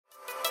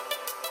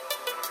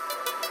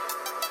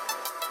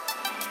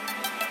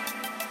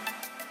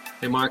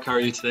Hey Mark, how are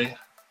you today?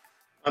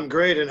 I'm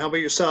great. And how about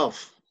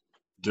yourself?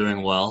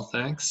 Doing well,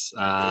 thanks.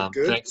 Good,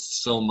 good.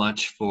 Thanks so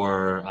much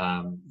for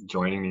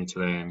joining me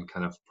today and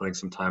kind of putting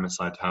some time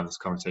aside to have this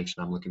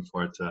conversation. I'm looking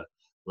forward to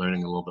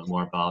learning a little bit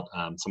more about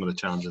some of the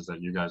challenges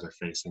that you guys are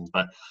facing.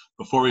 But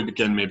before we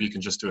begin, maybe you can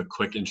just do a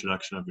quick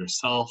introduction of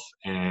yourself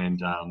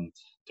and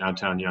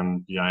Downtown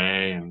Yonge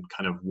DIA and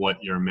kind of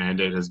what your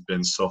mandate has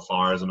been so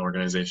far as an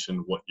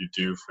organization, what you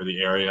do for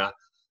the area,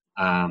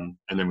 and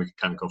then we can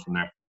kind of go from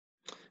there.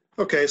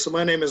 Okay, so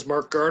my name is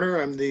Mark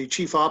Garner. I'm the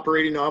Chief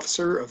Operating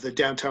Officer of the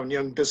Downtown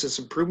Yonge Business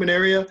Improvement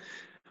Area.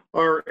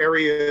 Our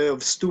area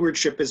of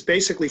stewardship is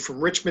basically from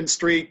Richmond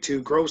Street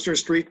to Grosvenor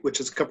Street, which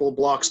is a couple of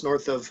blocks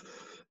north of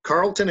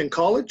Carleton and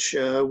College.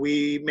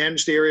 We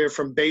manage the area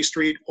from Bay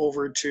Street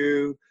over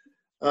to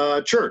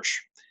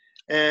Church.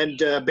 And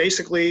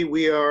basically,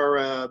 we are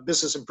a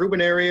business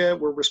improvement area.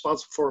 We're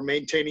responsible for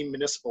maintaining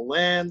municipal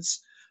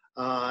lands.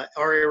 Our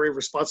area of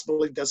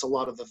responsibility does a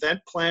lot of event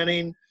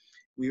planning.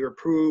 We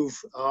approve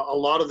a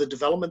lot of the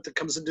development that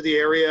comes into the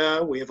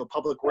area. We have a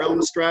public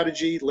realm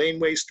strategy,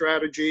 laneway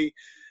strategy.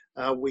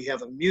 We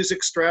have a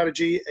music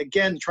strategy.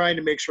 Again, trying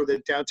to make sure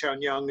that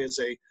downtown Yonge is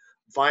a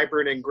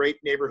vibrant and great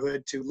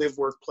neighborhood to live,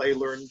 work, play,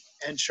 learn,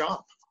 and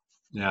shop.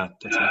 Yeah,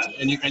 that's awesome.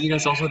 And you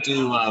guys also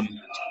do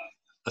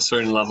a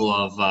certain level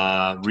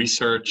of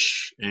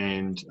research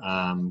and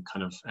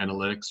kind of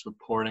analytics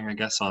reporting, I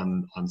guess,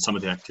 on some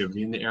of the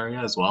activity in the area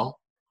as well.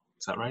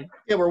 Is that right?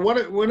 Yeah, we're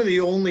one of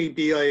the only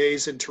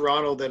BIAs in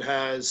Toronto that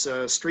has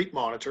street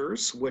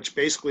monitors, which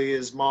basically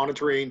is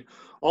monitoring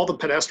all the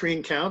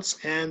pedestrian counts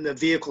and the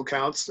vehicle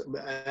counts,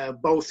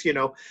 both,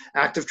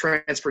 active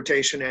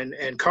transportation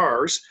and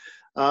cars.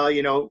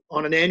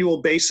 On an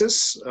annual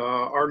basis,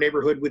 our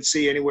neighborhood would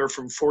see anywhere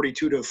from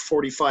 42 to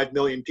 45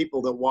 million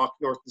people that walk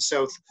north and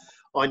south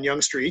on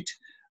Yonge Street.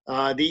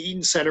 The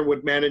Eaton Centre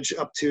would manage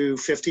up to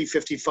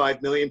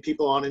 55 million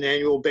people on an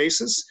annual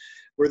basis.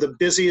 We're the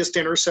busiest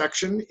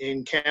intersection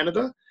in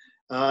Canada,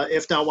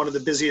 if not one of the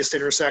busiest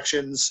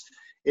intersections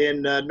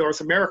in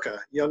North America.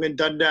 Yonge and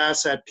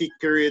Dundas at peak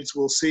periods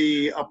will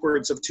see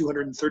upwards of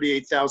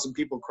 238,000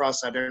 people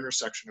cross that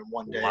intersection in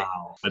one day.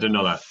 Wow, I didn't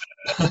know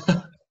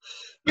that.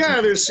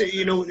 Yeah, there's,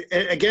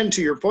 again,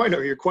 to your point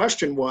or your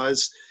question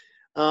was,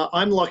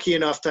 I'm lucky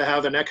enough to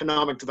have an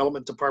economic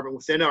development department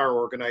within our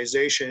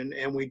organization,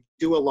 and we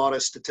do a lot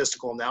of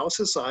statistical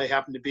analysis. I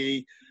happen to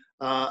be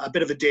a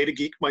bit of a data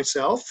geek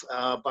myself,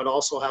 but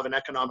also have an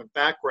economic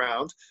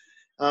background.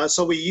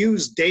 So we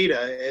use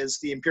data as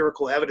the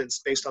empirical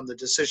evidence based on the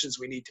decisions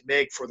we need to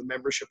make for the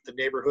membership, the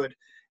neighborhood,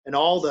 and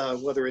all the,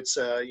 whether it's,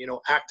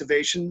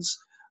 activations,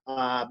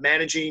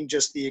 managing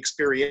just the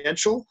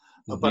experiential,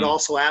 but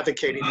also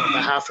advocating on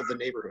behalf of the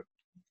neighborhood.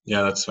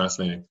 Yeah, that's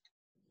fascinating.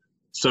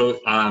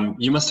 So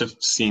you must have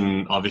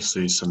seen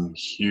obviously some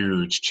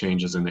huge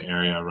changes in the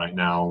area right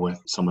now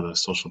with some of the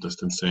social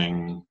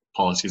distancing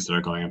policies that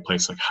are going in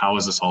place. Like, how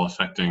is this all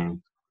affecting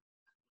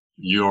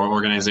your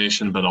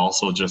organization, but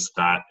also just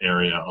that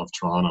area of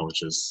Toronto,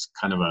 which is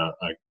kind of a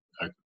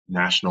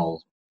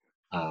national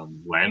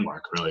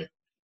landmark, really?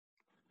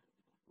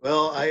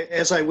 Well,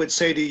 as I would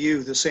say to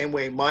you, the same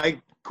way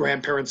my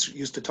grandparents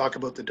used to talk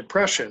about the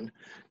Depression,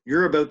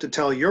 you're about to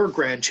tell your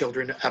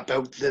grandchildren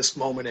about this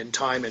moment in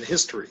time in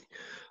history.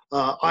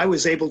 I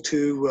was able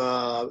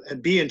to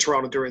be in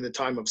Toronto during the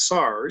time of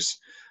SARS.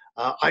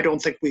 I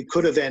don't think we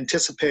could have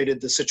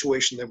anticipated the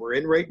situation that we're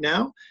in right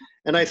now.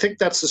 And I think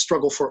that's the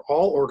struggle for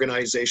all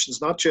organizations,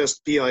 not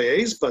just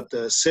BIAs, but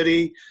the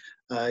city.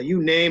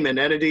 You name an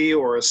entity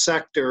or a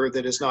sector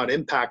that is not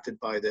impacted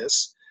by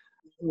this.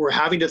 We're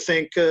having to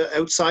think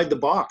outside the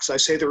box. I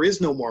say there is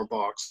no more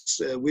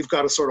box. We've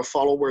got to sort of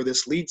follow where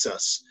this leads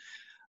us.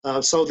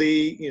 So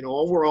the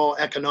overall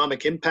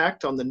economic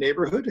impact on the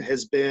neighborhood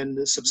has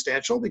been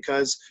substantial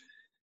because,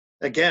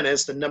 again,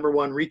 as the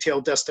 #1 retail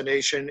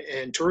destination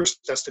and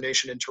tourist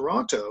destination in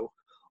Toronto,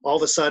 all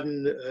of a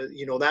sudden,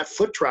 that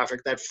foot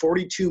traffic, that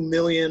 42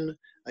 million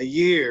a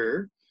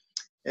year,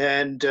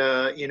 and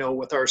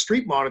with our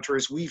street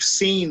monitors, we've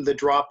seen the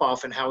drop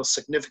off and how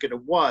significant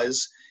it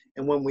was.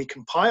 And when we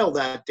compile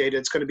that data,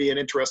 it's going to be an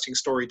interesting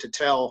story to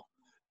tell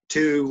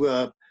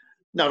to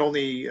not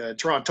only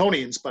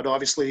Torontonians, but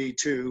obviously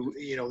to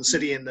the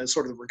city in the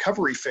sort of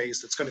recovery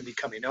phase that's going to be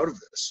coming out of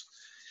this.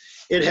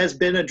 It has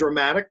been a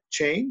dramatic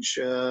change.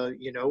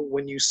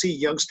 When you see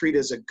Yonge Street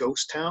as a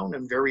ghost town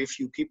and very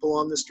few people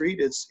on the street,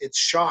 it's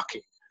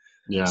shocking.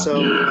 Yeah.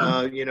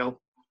 So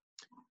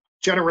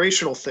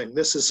generational thing.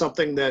 This is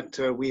something that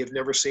we have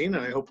never seen,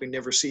 and I hope we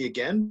never see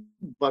again.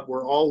 But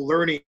we're all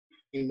learning,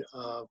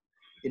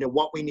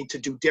 what we need to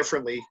do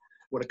differently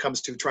when it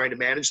comes to trying to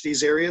manage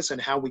these areas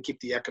and how we keep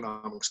the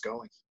economics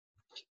going.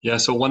 Yeah.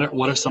 So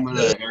what are some of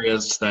the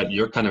areas that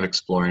you're kind of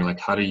exploring? Like,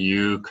 how do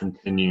you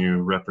continue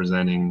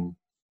representing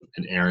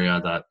an area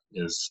that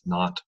is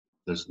not,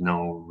 there's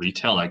no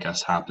retail, I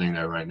guess, happening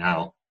there right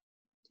now?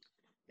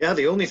 Yeah,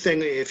 the only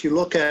thing, if you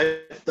look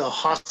at the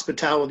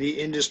hospitality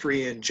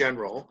industry in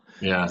general,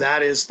 Yeah,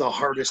 that is the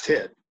hardest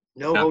hit.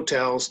 No Yeah.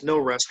 hotels, no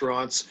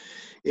restaurants.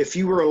 If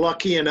you were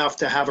lucky enough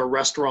to have a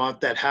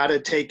restaurant that had a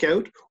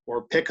takeout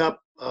or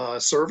pickup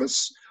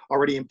service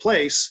already in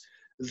place,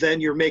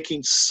 then you're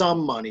making some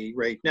money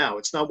right now.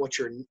 It's not what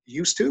you're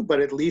used to,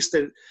 but at least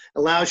it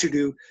allows you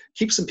to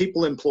keep some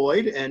people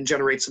employed and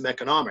generate some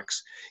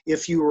economics.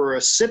 If you were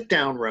a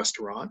sit-down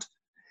restaurant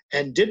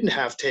and didn't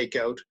have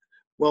takeout,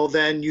 well,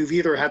 then you've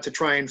either had to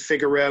try and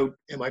figure out,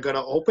 am I going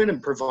to open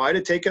and provide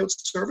a takeout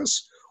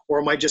service,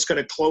 or am I just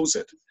going to close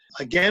it?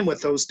 Again,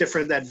 with those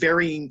different, that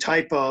varying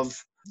type of,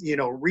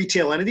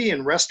 retail entity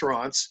and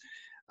restaurants,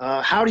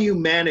 how do you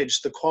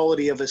manage the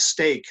quality of a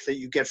steak that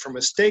you get from a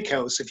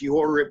steakhouse? If you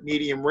order it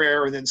medium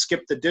rare and then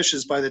skip the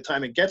dishes, by the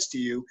time it gets to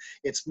you,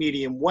 it's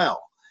medium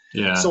well.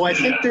 Yeah. So I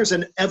think there's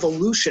an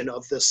evolution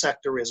of the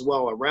sector as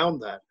well around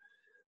that.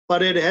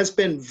 But it has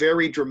been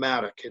very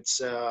dramatic.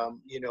 It's,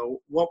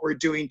 what we're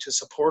doing to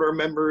support our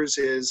members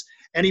is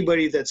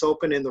anybody that's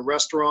open in the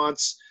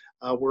restaurants,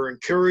 we're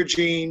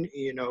encouraging,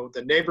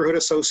 the neighborhood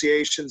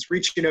associations,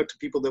 reaching out to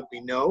people that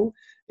we know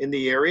in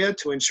the area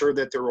to ensure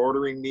that they're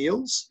ordering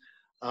meals.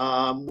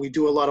 We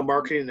do a lot of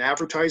marketing and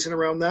advertising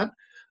around that.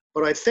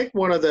 But I think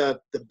one of the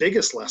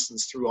biggest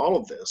lessons through all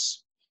of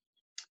this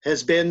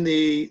has been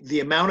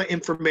the amount of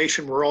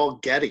information we're all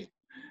getting.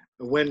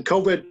 When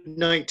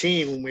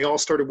COVID-19, when we all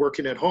started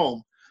working at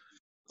home,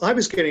 I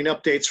was getting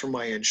updates from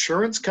my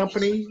insurance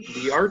company,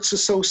 the Arts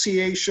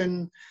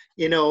Association,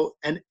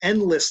 an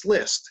endless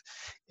list.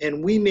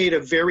 And we made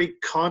a very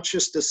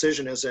conscious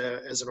decision as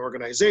an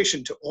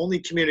organization to only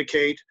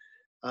communicate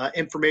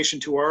information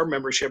to our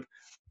membership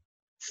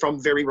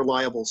from very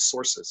reliable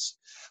sources.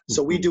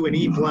 So we do an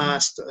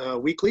e-blast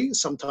weekly,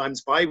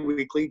 sometimes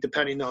bi-weekly,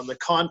 depending on the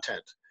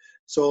content.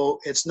 So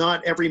it's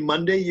not every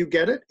Monday you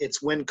get it.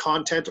 It's when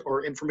content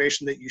or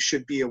information that you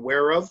should be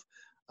aware of.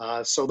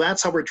 So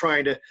that's how we're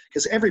trying to,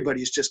 because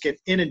everybody's just get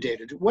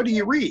inundated. What do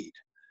you read?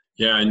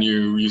 Yeah, and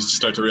you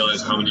start to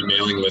realize how many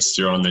mailing lists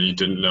you're on that you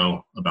didn't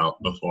know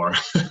about before.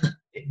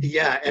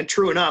 Yeah, and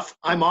true enough,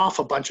 I'm off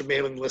a bunch of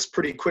mailing lists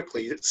pretty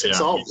quickly since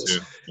all of this.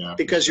 Yeah,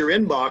 because your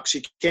inbox,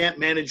 you can't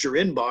manage your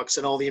inbox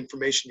and all the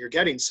information you're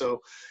getting.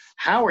 So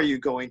how are you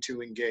going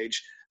to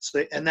engage?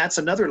 So, and that's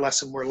another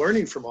lesson we're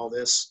learning from all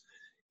this.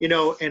 In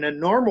a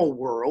normal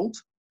world,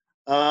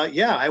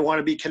 I want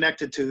to be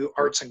connected to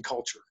arts and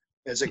culture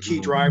as a key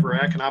driver,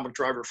 economic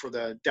driver for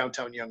the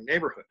downtown Yonge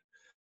neighborhood.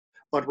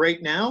 But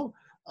right now,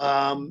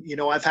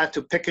 I've had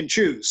to pick and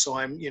choose. So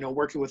I'm,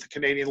 working with the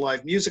Canadian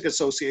Live Music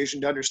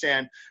Association to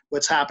understand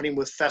what's happening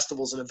with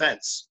festivals and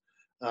events,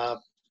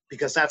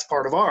 because that's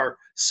part of our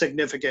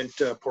significant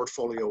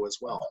portfolio as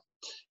well.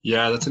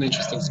 Yeah, that's an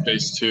interesting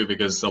space too,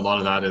 because a lot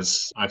of that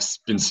is, I've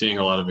been seeing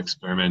a lot of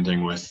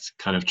experimenting with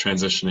kind of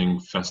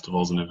transitioning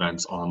festivals and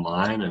events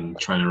online and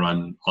trying to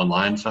run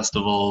online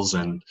festivals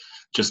and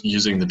just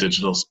using the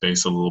digital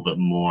space a little bit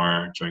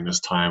more during this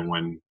time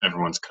when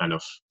everyone's kind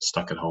of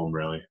stuck at home,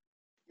 really.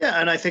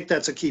 Yeah, and I think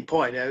that's a key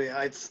point.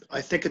 I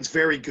think it's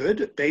very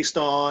good based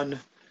on,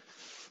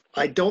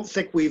 I don't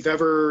think we've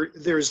ever,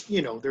 there's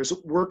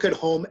work at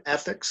home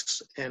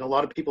ethics, and a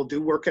lot of people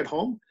do work at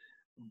home.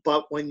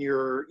 But when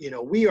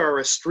we are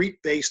a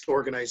street-based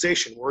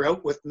organization. We're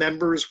out with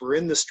members. We're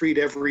in the street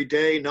every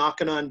day,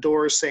 knocking on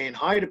doors, saying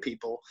hi to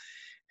people.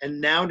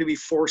 And now to be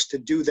forced to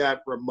do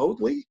that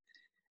remotely,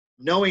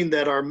 knowing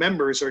that our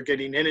members are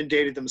getting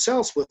inundated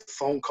themselves with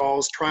phone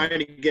calls, trying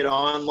to get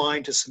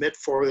online to submit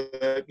for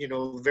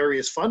the,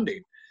 various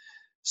funding.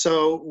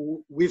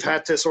 So we've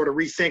had to sort of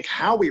rethink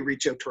how we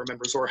reach out to our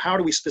members, or how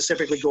do we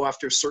specifically go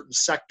after certain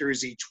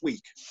sectors each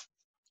week.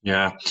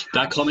 Yeah,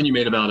 that comment you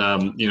made about,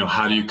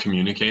 how do you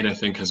communicate, I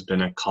think has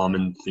been a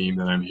common theme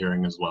that I'm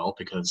hearing as well,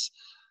 because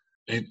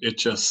it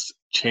just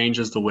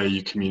changes the way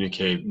you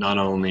communicate, not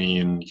only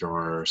in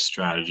your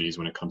strategies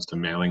when it comes to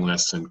mailing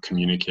lists and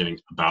communicating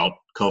about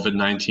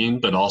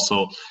COVID-19, but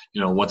also,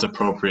 what's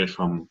appropriate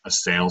from a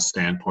sales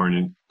standpoint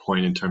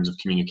in terms of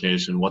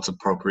communication, what's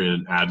appropriate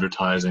in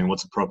advertising,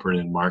 what's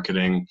appropriate in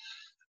marketing.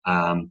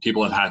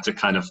 People have had to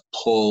kind of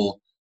pull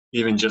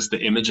even just the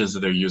images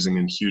that they're using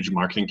in huge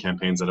marketing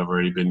campaigns that have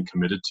already been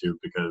committed to,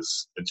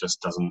 because it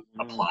just doesn't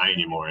apply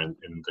anymore in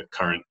the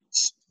current,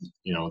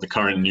 the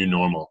current new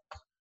normal.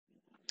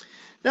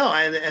 No,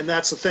 and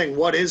that's the thing.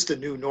 What is the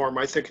new norm?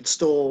 I think it's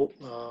still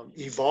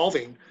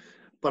evolving,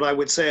 but I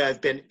would say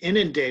I've been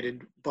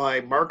inundated by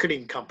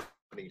marketing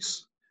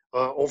companies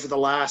over the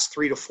last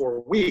 3 to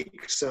 4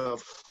 weeks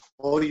of,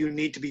 oh, you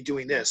need to be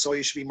doing this. Oh,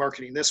 you should be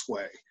marketing this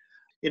way.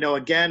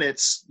 Again,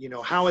 it's,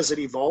 how is it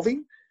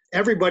evolving?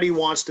 Everybody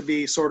wants to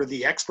be sort of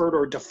the expert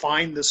or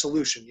define the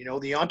solution.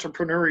 The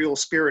entrepreneurial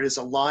spirit is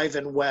alive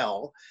and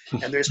well,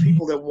 and there's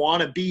people that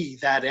want to be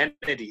that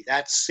entity,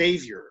 that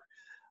savior.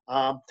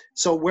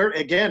 So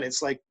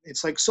it's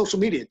like social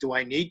media. Do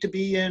I need to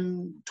be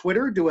in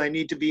Twitter? Do I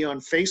need to be on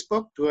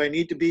Facebook? Do I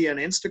need to be on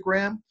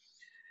Instagram?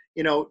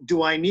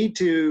 Do I need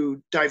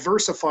to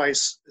diversify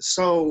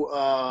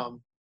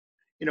so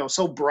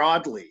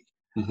broadly,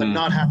 but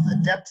not have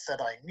the depth that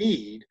I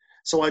need?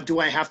 So do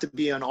I have to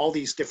be on all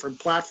these different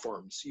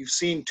platforms? You've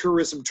seen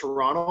Tourism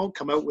Toronto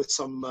come out with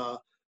some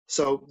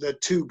So the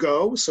to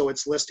go, so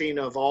it's listing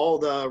of all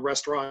the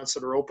restaurants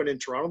that are open in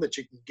Toronto that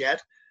you can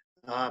get,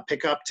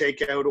 pick up,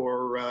 take out,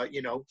 or,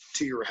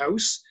 to your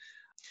house.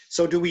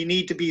 So do we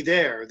need to be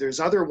there?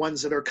 There's other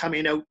ones that are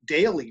coming out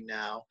daily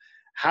now.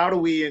 How do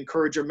we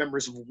encourage our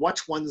members of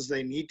which ones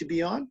they need to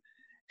be on?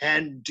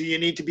 And do you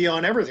need to be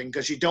on everything?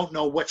 Because you don't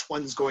know which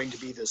one's going to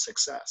be the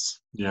success.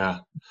 Yeah.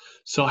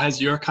 So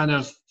has your kind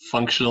of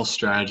functional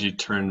strategy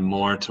turned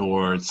more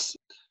towards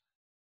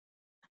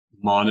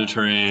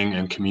monitoring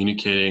and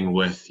communicating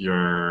with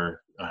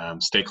your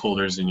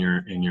stakeholders in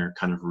your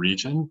kind of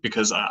region?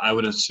 Because I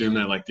would assume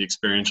that like the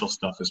experiential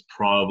stuff is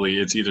probably,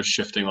 it's either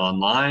shifting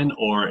online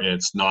or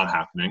it's not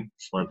happening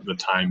for the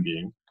time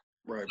being.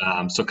 Right.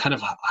 So kind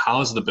of how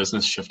has the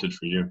business shifted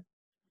for you?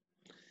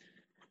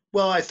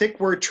 Well, I think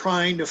we're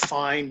trying to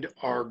find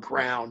our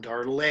ground,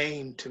 our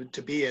lane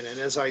to be in. And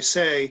as I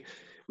say,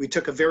 we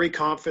took a very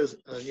conscious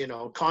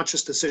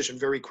decision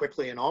very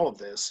quickly in all of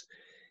this,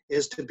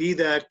 is to be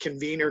that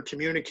convener,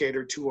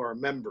 communicator to our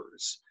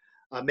members.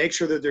 Make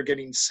sure that they're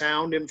getting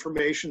sound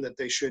information that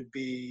they should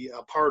be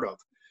a part of.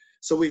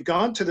 So we've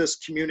gone to this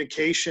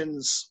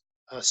communications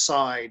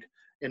side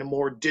in a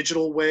more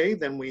digital way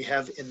than we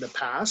have in the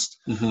past.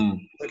 Mm-hmm.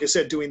 Like I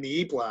said, doing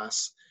the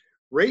e-blasts.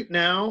 Right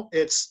now,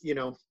 it's,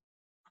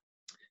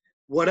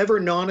 whatever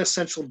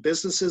non-essential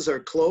businesses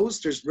are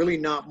closed, there's really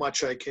not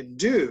much I can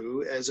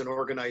do as an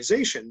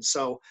organization.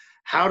 So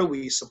how do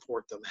we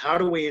support them? How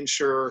do we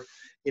ensure,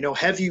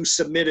 have you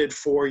submitted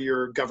for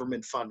your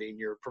government funding,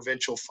 your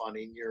provincial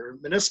funding, your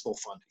municipal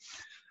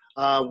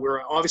funding?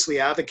 We're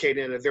obviously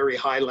advocating at a very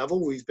high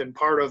level. We've been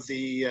part of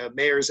the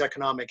Mayor's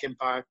Economic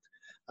Impact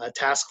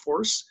Task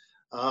Force,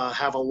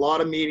 have a lot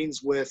of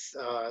meetings with,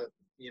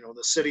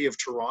 the City of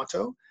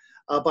Toronto.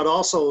 But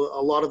also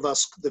a lot of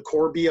us, the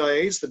core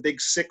BIAs, the big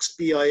 6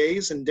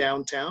 BIAs in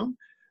downtown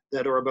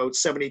that are about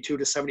 72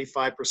 to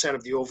 75%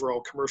 of the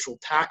overall commercial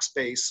tax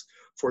base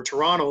for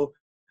Toronto,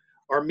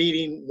 are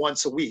meeting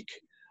once a week.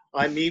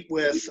 I meet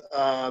with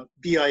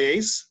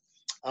BIAs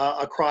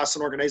across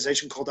an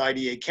organization called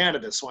IDA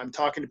Canada. So I'm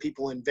talking to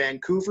people in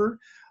Vancouver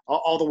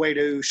all the way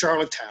to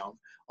Charlottetown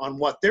on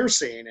what they're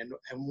seeing and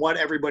what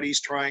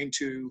everybody's trying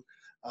to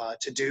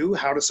do,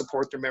 how to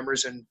support their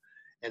members,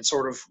 and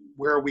sort of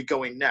where are we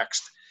going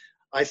next.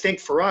 I think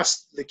for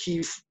us, the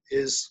key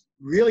is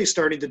really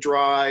starting to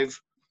drive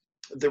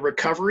the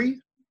recovery,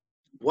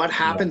 what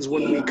happens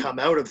when we come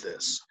out of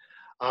this,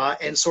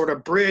 and sort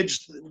of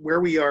bridge where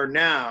we are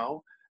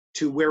now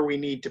to where we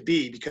need to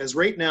be. Because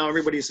right now,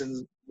 everybody's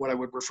in what I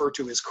would refer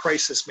to as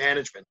crisis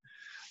management.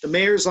 The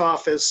mayor's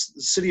office,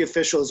 the city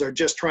officials are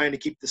just trying to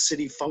keep the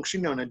city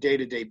functioning on a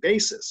day-to-day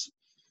basis.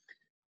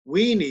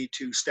 We need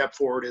to step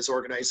forward as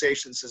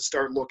organizations and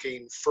start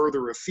looking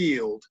further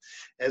afield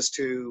as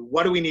to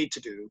what do we need to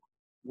do?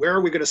 Where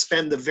are we going to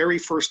spend the very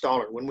first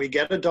dollar? When we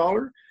get a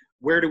dollar,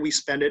 where do we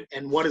spend it?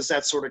 And what is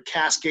that sort of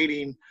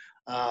cascading,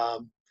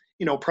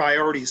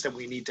 priorities that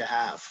we need to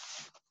have?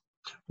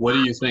 What do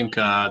you think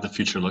the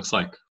future looks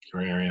like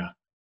for your area?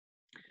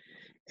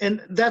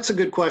 And that's a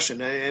good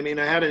question. I mean,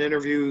 I had an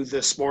interview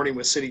this morning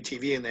with City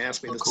TV and they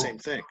asked me the same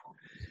thing.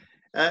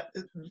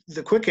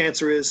 The quick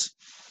answer is,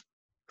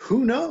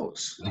 who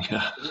knows?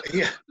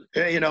 Yeah.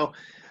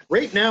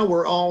 Right now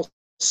we're all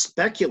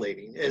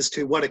speculating as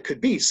to what it could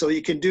be. So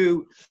you can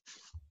do,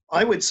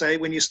 I would say,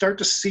 when you start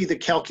to see the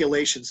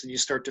calculations and you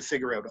start to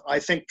figure out, I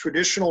think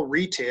traditional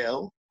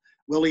retail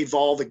will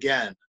evolve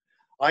again.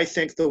 I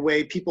think the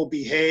way people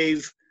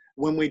behave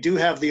when we do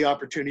have the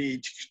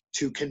opportunity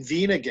to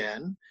convene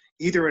again,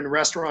 either in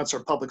restaurants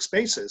or public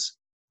spaces,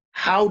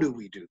 how do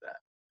we do that?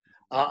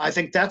 I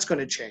think that's going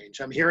to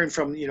change. I'm hearing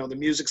from, the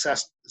music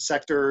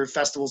sector,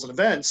 festivals and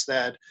events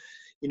that,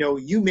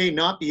 you may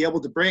not be able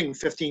to bring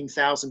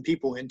 15,000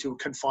 people into a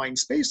confined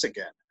space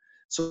again.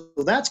 So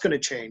that's going to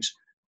change.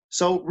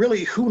 So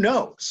really, who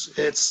knows?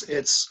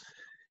 It's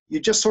you're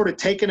just sort of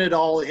taking it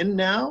all in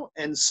now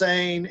and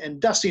saying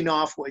and dusting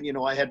off what,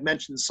 I had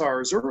mentioned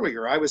SARS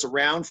earlier. I was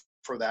around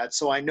for that.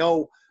 So I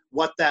know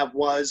what that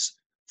was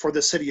for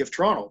the city of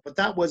Toronto, but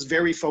that was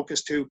very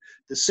focused to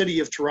the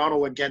city of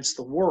Toronto against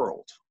the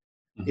world.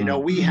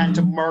 Mm-hmm. We had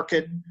to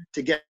market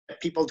to get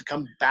people to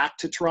come back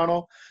to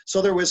Toronto.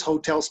 So there was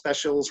hotel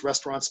specials,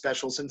 restaurant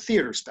specials, and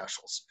theater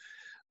specials.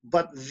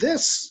 But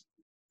this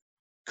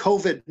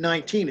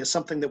COVID-19 is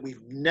something that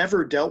we've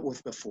never dealt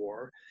with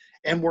before.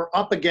 And we're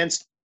up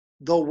against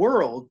the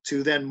world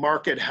to then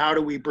market, how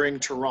do we bring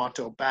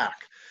Toronto back?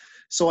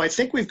 So I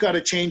think we've got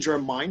to change our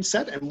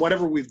mindset, and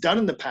whatever we've done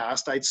in the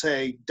past, I'd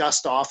say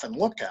dust off and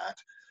look at,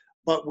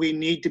 but we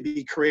need to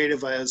be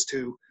creative as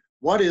to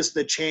what is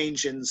the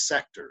change in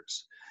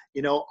sectors.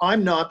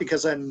 I'm not,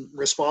 because I'm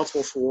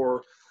responsible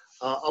for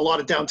a lot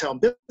of downtown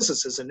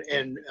businesses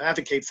and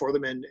advocate for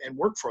them and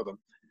work for them.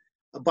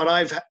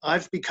 But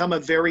I've become a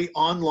very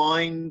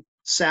online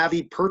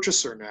savvy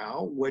purchaser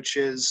now, which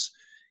is,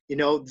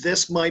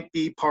 this might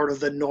be part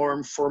of the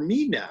norm for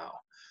me now.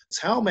 It's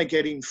how am I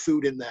getting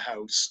food in the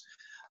house?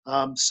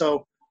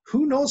 So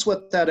who knows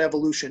what that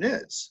evolution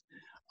is?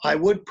 I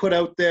would put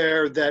out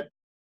there that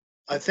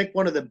I think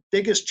one of the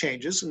biggest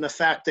changes, and the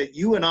fact that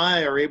you and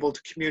I are able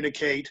to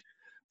communicate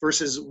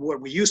versus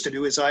what we used to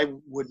do, is I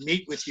would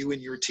meet with you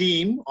and your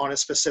team on a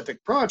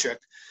specific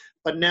project,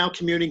 but now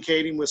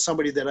communicating with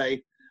somebody that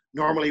I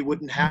normally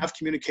wouldn't have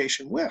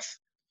communication with.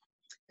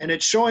 And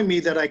it's showing me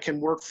that I can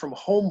work from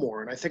home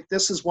more. And I think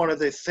this is one of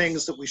the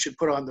things that we should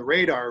put on the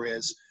radar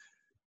is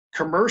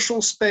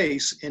commercial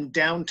space in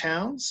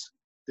downtowns.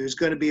 There's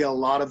going to be a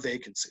lot of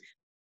vacancy,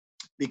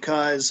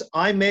 because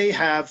I may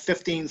have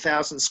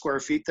 15,000 square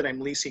feet that I'm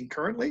leasing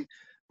currently,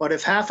 but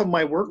if half of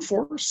my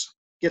workforce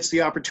gets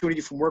the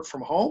opportunity from work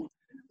from home,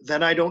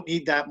 then I don't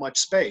need that much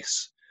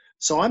space.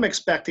 So I'm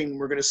expecting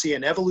we're going to see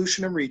an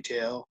evolution in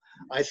retail.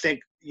 I think,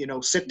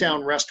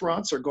 sit-down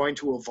restaurants are going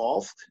to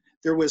evolve.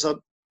 There was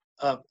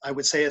I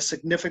would say, a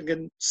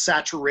significant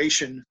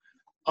saturation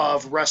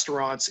of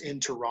restaurants in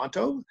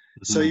Toronto.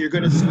 Mm-hmm. So you're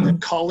going to see the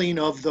culling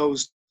of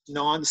those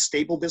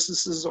non-stable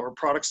businesses or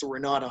products that were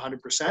not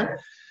 100%.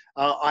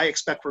 I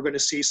expect we're going to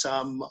see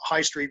some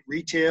high street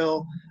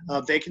retail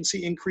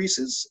vacancy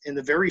increases in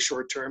the very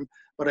short term,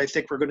 but I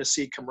think we're going to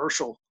see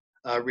commercial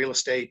real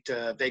estate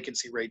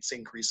vacancy rates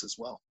increase as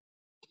well.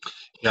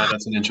 Yeah,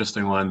 that's an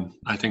interesting one.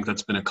 I think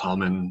that's been a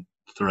common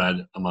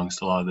thread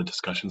amongst a lot of the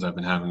discussions I've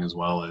been having as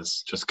well,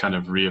 is just kind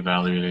of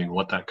reevaluating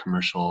what that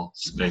commercial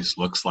space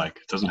looks like.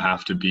 It doesn't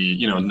have to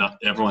be, not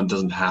everyone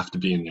doesn't have to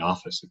be in the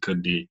office. It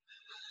could be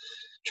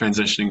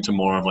transitioning to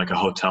more of like a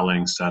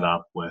hoteling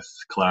setup with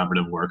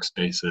collaborative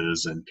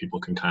workspaces, and people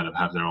can kind of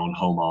have their own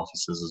home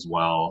offices as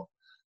well.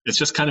 It's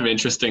just kind of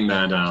interesting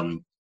that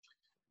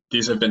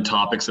these have been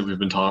topics that we've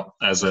been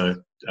as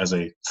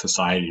a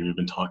society, we've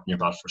been talking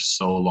about for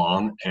so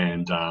long,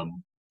 and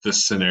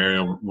this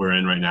scenario we're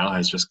in right now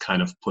has just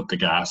kind of put the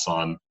gas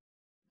on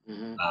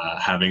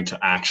having to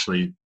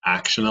actually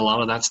action a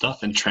lot of that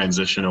stuff and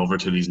transition over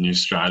to these new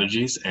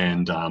strategies,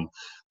 and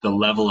the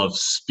level of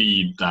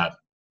speed that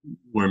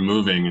we're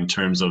moving in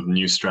terms of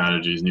new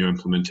strategies, new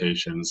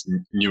implementations,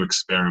 new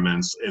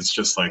experiments. It's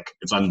just like,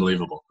 it's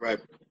unbelievable. Right.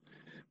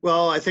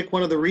 Well, I think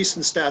one of the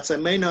recent stats, I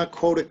may not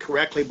quote it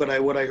correctly,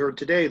 but what I heard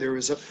today, there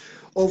was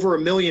over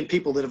 1 million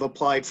people that have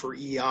applied for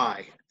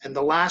EI. And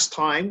the last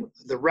time,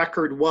 the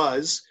record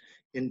was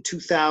in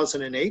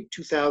 2008,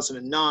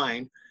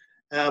 2009,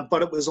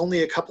 but it was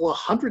only a couple of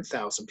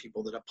 100,000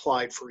 people that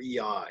applied for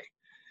EI.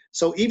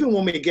 So even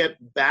when we get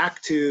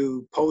back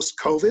to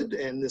post-COVID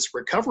and this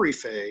recovery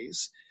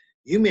phase,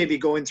 you may be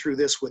going through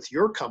this with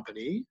your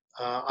company.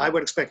 I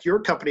would expect your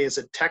company as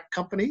a tech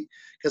company,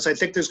 because I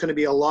think there's going to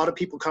be a lot of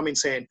people coming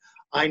saying,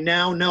 I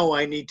now know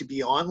I need to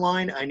be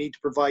online. I need to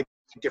provide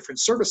different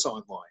service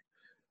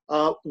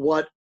online.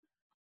 What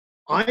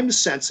I'm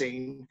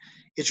sensing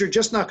is you're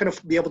just not going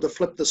to be able to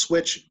flip the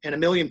switch and 1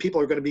 million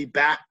people are going to be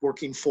back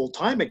working full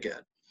time again.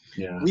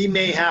 Yeah. We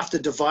may have to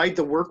divide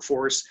the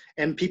workforce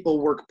and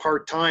people work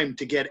part-time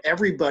to get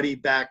everybody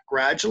back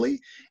gradually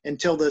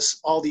until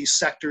all these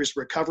sectors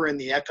recover and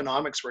the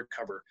economics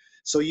recover.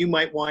 So you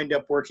might wind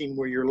up working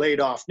where you're laid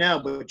off now,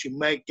 but you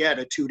might get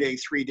a 2-day,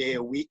 3-day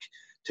a week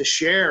to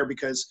share,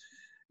 because,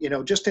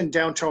 just in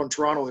downtown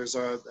Toronto, there's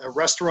a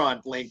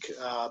restaurant link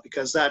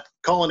because that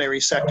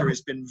culinary sector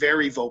has been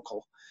very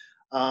vocal.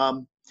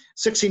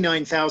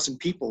 69,000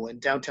 people in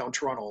downtown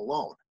Toronto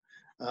alone.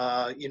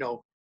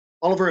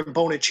 Oliver and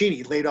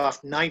Bonacini laid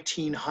off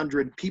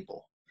 1,900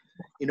 people.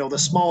 The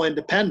small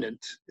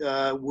independent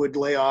would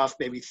lay off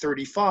maybe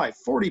 35,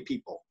 40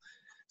 people.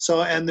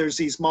 So, and there's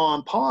these ma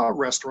and pa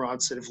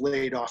restaurants that have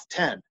laid off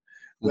 10.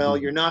 Well,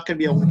 you're not going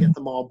to be able to get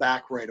them all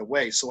back right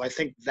away. So I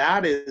think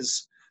that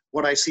is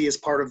what I see as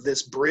part of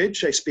this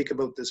bridge. I speak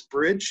about this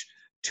bridge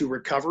to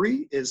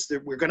recovery, is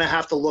that we're going to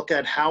have to look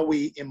at how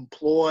we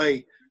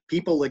employ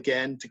people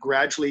again to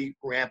gradually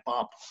ramp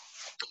up.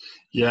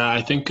 Yeah,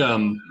 I think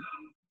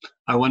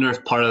I wonder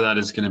if part of that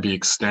is going to be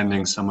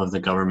extending some of the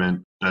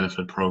government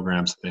benefit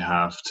programs that they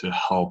have to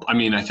help. I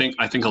mean, I think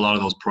a lot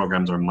of those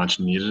programs are much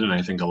needed, and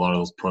I think a lot of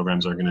those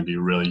programs are going to be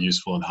really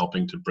useful in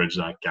helping to bridge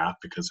that gap,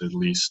 because at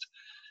least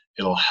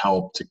it'll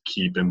help to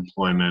keep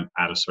employment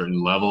at a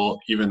certain level,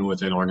 even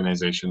within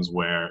organizations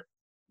where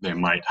they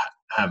might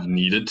have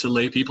needed to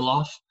lay people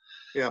off.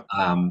 Yeah.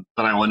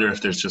 But I wonder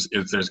if there's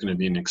going to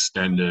be an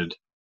extended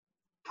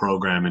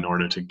program in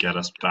order to get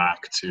us back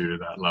to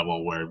that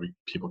level where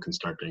people can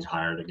start being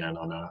hired again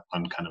on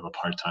kind of a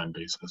part-time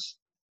basis.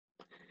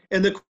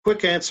 And the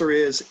quick answer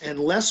is,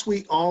 unless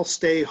we all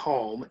stay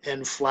home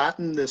and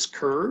flatten this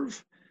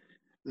curve,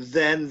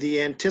 then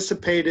the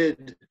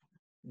anticipated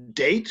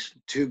date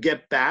to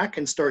get back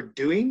and start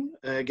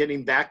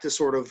getting back to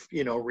sort of,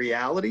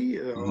 reality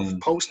of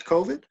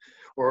post-COVID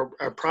or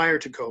prior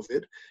to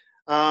COVID,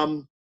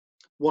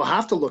 we'll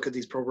have to look at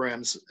these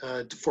programs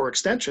for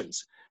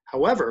extensions.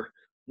 However,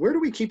 where do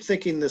we keep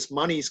thinking this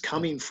money's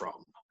coming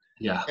from?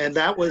 Yeah. And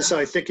that was,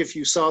 I think, if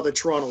you saw the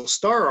Toronto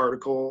Star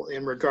article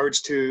in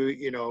regards to,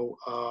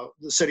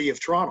 the city of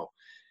Toronto.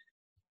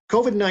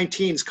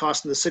 COVID-19 is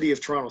costing the city of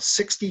Toronto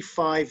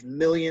 $65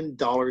 million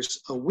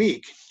a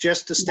week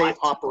just to stay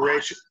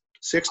operational.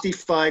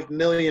 $65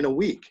 million a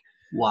week.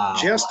 Wow.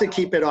 Just to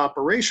keep it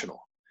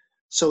operational.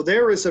 So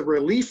there is a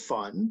relief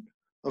fund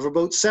of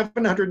about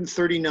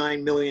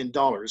 $739 million,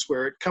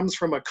 where it comes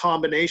from a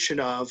combination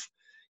of,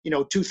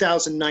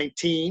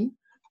 2019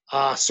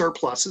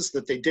 surpluses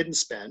that they didn't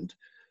spend,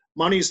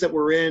 monies that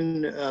were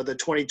in the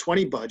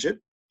 2020 budget,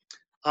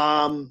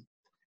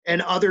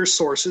 and other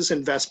sources,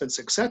 investments,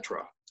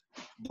 etc.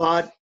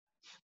 But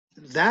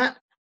that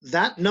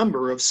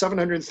number of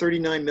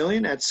 739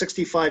 million at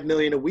 65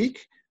 million a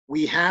week,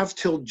 we have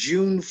till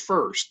June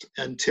 1st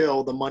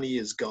until the money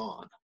is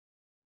gone.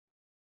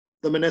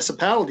 The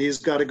municipalities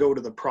got to go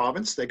to the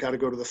province, they got to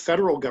go to the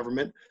federal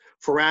government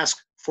ask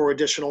for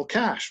additional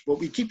cash. But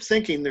we keep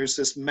thinking there's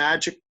this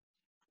magic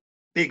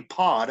big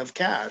pot of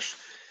cash,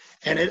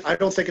 and I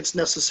don't think it's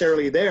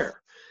necessarily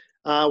there.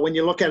 When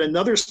you look at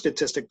another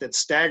statistic that's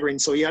staggering,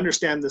 so you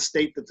understand the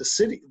state that the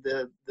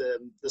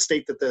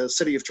state that the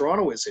city of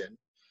Toronto is in.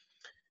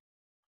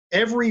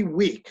 Every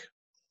week,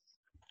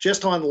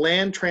 just on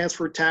land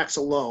transfer tax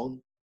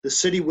alone, the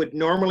city would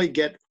normally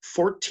get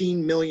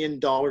 $14 million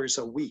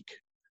a week.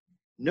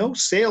 No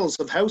sales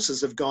of houses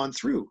have gone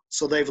through,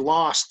 so they've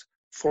lost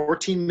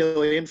 $14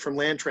 million from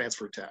land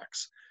transfer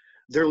tax.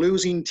 They're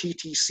losing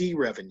TTC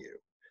revenue.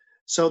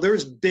 So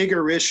there's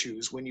bigger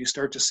issues when you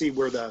start to see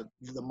where the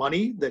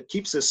money that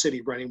keeps this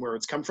city running, where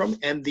it's come from,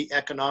 and the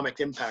economic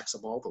impacts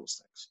of all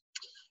those things.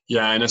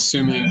 Yeah, and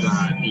assuming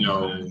that,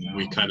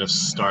 we kind of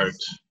start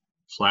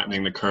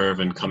flattening the curve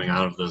and coming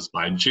out of this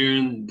by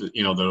June,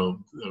 the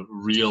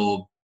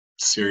real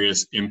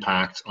serious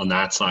impact on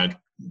that side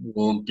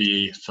won't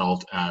be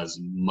felt as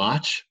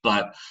much.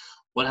 But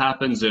what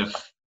happens if,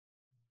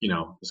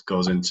 this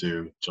goes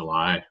into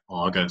July,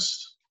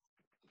 August?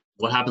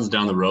 What happens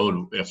down the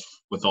road if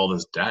with all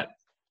this debt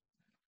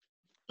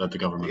that the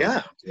government?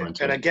 Yeah,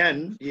 and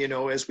again,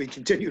 as we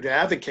continue to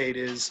advocate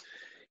is,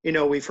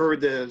 we've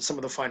heard some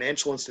of the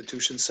financial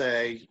institutions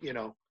say,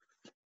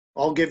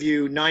 I'll give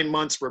you 9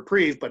 months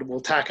reprieve, but we'll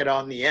tack it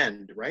on the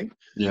end, right?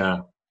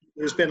 Yeah.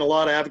 There's been a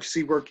lot of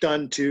advocacy work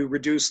done to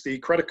reduce the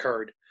credit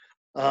card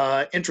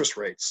interest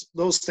rates.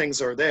 Those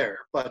things are there.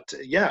 But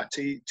yeah,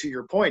 to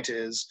your point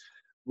is,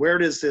 where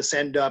does this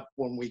end up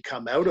when we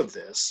come out of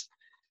this?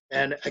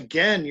 And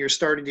again, you're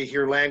starting to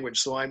hear language.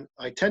 So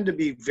I tend to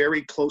be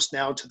very close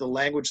now to the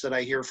language that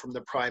I hear from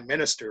the Prime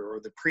Minister or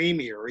the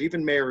Premier or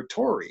even Mayor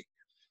Tory.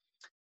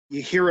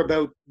 You hear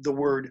about the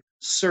word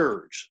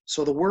surge.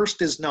 So the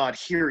worst is not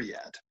here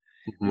yet.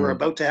 Mm-hmm. We're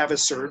about to have a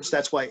surge.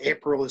 That's why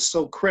April is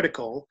so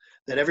critical,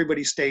 that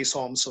everybody stays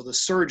home so the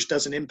surge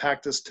doesn't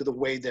impact us to the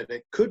way that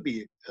it could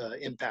be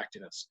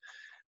impacting us.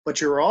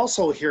 But you're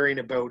also hearing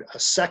about a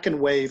second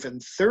wave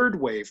and third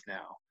wave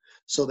now.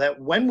 So that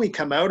when we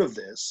come out of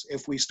this,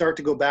 if we start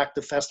to go back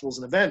to festivals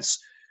and events,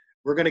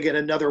 we're going to get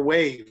another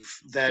wave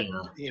that,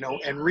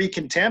 and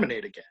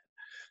recontaminate again.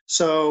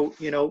 So,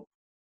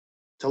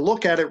 to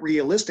look at it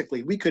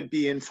realistically, we could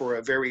be in for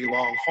a very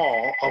long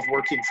haul of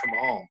working from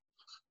home.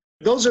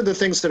 Those are the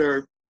things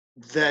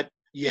that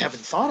you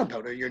haven't thought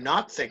about or you're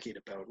not thinking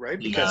about, right?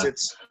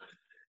 Because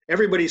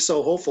everybody's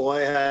so hopeful.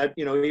 I had,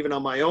 even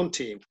on my own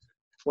team,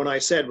 when I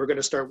said we're going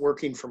to start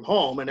working from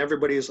home, and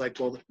everybody is like,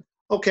 well,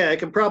 okay, I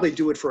can probably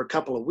do it for a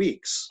couple of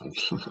weeks.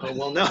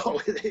 Well, no,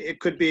 it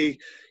could be,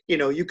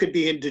 you could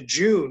be into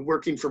June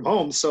working from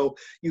home. So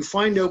you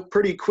find out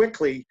pretty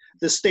quickly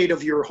the state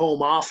of your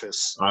home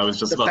office. I was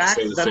just about to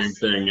say the same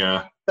thing,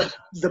 yeah.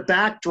 The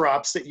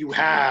backdrops that you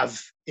have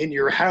in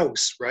your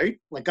house, right?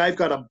 Like I've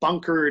got a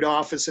bunkered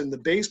office in the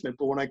basement,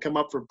 but when I come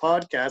up for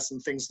podcasts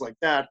and things like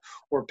that,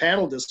 or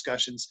panel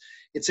discussions,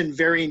 it's in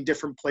varying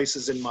different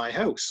places in my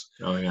house.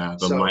 Oh yeah,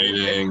 the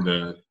lighting,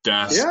 the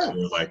desk,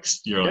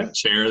 your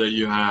chair that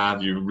you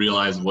have, you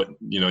realize what,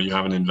 you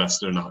haven't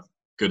invested in a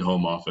good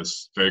home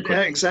office very quickly.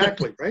 Yeah,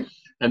 exactly, right?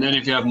 And then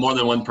if you have more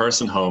than one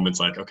person home, it's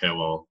like, okay,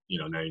 well,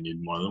 now you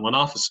need more than one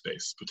office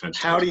space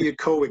potentially. How do you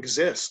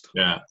coexist?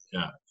 Yeah,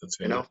 that's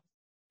an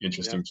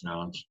interesting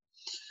challenge.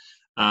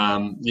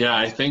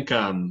 I think,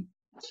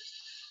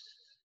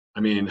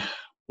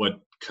 what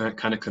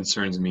kind of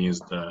concerns me is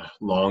the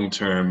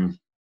long-term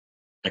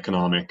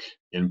economic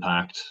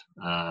impact,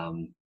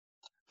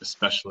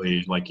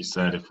 especially, like you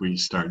said, if we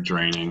start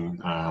draining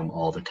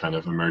all the kind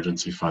of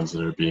emergency funds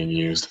that are being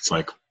used. It's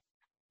like,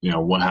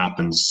 what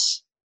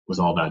happens with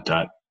all that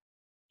debt?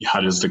 How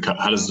does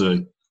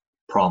the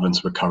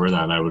province recover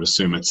that? I would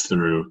assume it's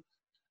through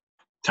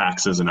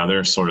taxes and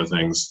other sort of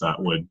things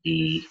that would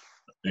be,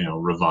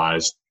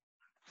 revised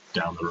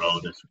down the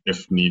road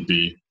if need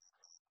be.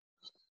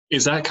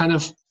 Is that kind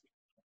of,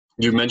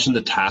 you mentioned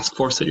the task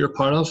force that you're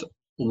part of.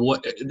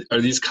 What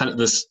are these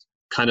this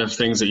kind of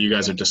things that you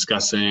guys are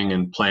discussing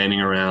and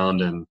planning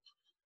around,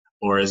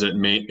 or is it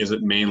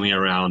mainly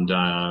around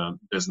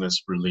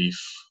business relief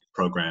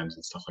programs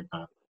and stuff like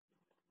that?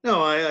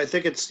 No, I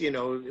think it's,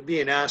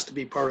 being asked to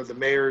be part of the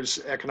mayor's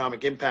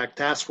economic impact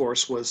task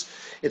force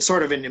it's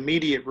sort of an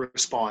immediate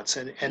response.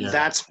 And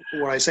that's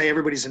what I say,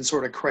 everybody's in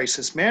sort of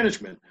crisis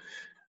management,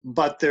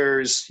 but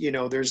there's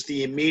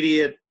the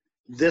immediate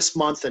this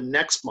month and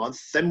next month.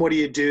 Then what do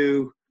you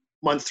do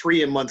month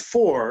 3 and month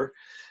 4?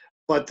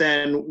 But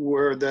then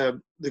where the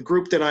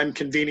group that I'm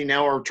convening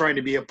now or trying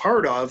to be a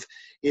part of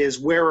is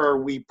where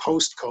are we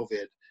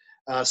post-COVID?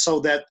 So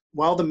that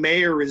while the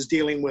mayor is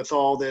dealing with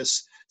all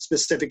this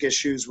specific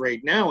issues right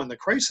now in the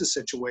crisis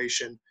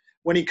situation,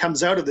 when he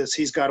comes out of this,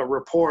 he's got a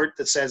report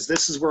that says,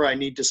 this is where I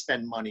need to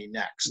spend money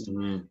next.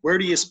 Mm-hmm. Where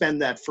do you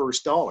spend that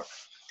first dollar?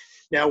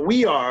 Now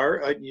we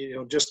are,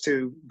 just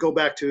to go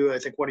back to, I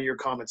think one of your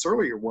comments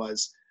earlier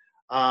was,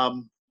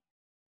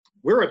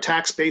 we're a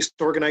tax-based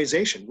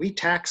organization. We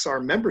tax our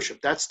membership.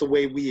 That's the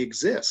way we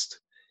exist.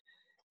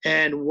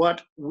 And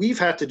what we've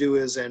had to do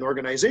as an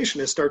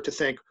organization is start to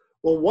think,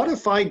 well, what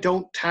if I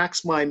don't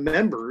tax my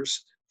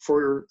members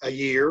for a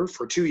year,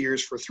 for 2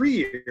 years, for 3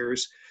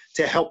 years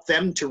to help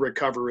them to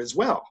recover as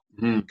well?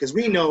 Because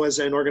we know as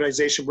an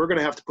organization, we're going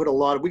to have to put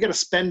we got to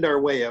spend our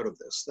way out of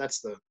this.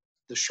 That's the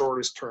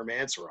shortest term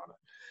answer on it.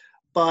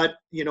 But,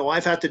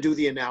 I've had to do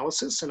the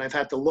analysis and I've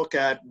had to look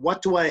at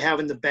what do I have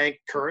in the bank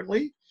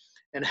currently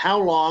and how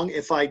long,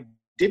 if I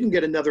didn't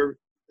get another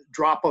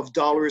drop of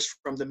dollars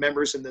from the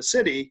members in the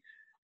city,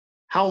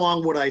 how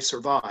long would I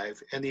survive?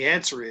 And the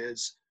answer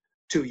is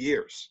 2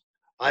 years.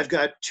 I've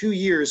got 2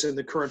 years in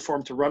the current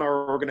form to run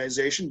our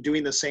organization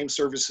doing the same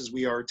services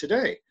we are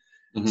today.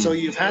 Mm-hmm. So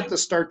you've had to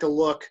start to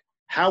look,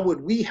 how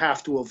would we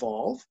have to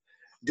evolve?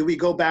 Do we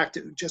go back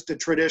to just a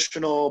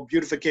traditional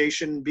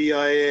beautification,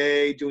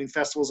 BIA, doing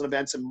festivals and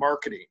events and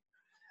marketing,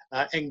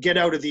 and get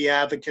out of the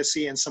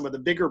advocacy and some of the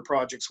bigger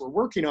projects we're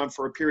working on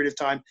for a period of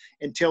time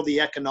until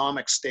the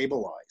economics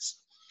stabilize?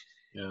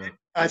 Yeah.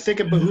 I think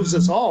it behooves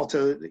us all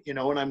to,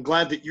 and I'm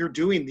glad that you're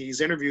doing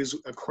these interviews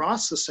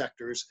across the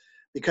sectors,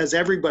 because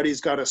everybody's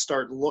got to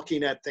start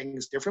looking at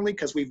things differently,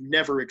 because we've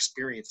never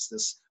experienced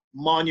this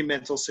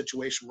monumental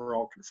situation we're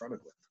all confronted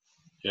with.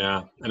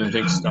 Yeah, and I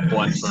think step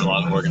one for a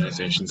lot of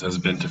organizations has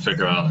been to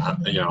figure out,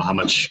 how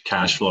much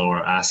cash flow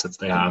or assets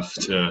they have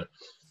to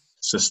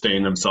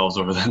sustain themselves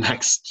over the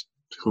next,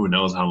 who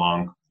knows how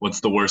long.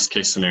 What's the worst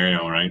case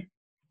scenario, right?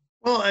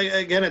 Well,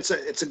 again, it's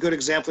a good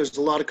example. There's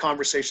a lot of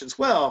conversations.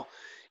 Well,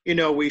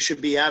 we should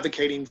be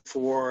advocating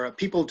for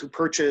people to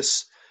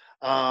purchase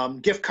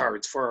gift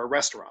cards for our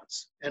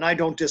restaurants. And I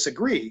don't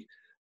disagree.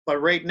 But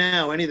right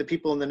now, any of the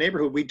people in the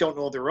neighborhood, we don't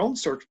know their own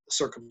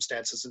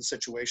circumstances and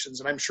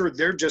situations. And I'm sure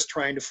they're just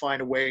trying to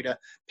find a way to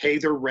pay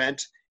their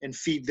rent and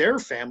feed their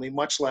family,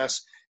 much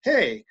less,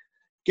 hey,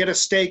 get a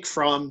steak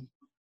from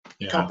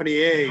company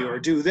A or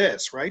do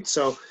this, right?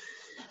 So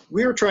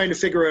we're trying to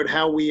figure out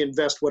how we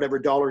invest whatever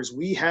dollars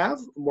we have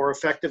more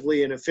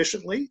effectively and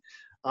efficiently.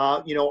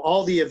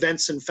 All the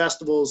events and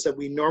festivals that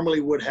we normally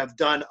would have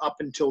done up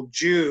until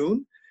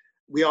June,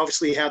 we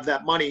obviously have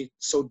that money.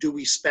 So do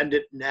we spend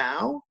it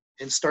now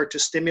and start to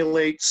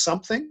stimulate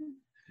something?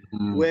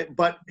 Mm-hmm.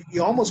 But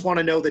you almost want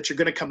to know that you're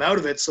going to come out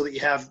of it so that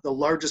you have the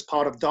largest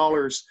pot of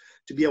dollars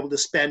to be able to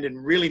spend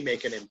and really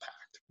make an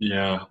impact.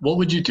 Yeah. What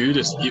would you do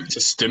to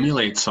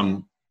stimulate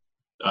some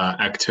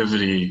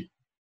activity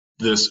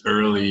this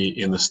early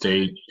in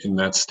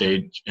that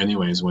stage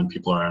anyways, when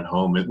people are at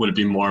home? Would it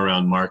be more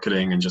around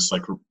marketing and just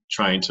like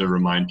trying to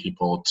remind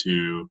people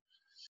to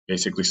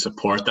basically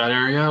support that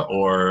area?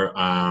 Or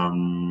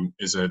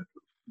is it,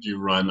 do you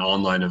run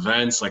online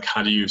events? Like,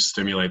 how do you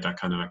stimulate that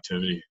kind of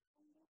activity?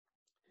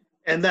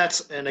 And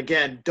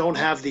again, don't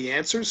have the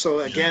answer. So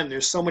again,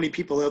 there's so many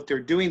people out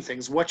there doing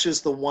things. Which is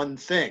the one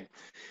thing?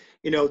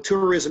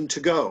 Tourism to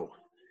go.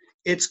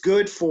 It's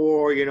good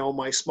for,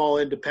 my small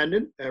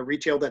independent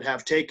retail that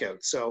have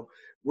takeout. So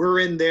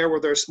we're in there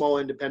with our small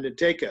independent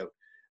takeout.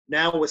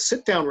 Now with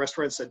sit-down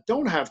restaurants that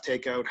don't have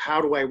takeout,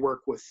 how do I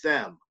work with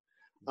them?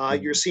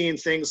 You're seeing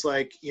things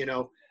like,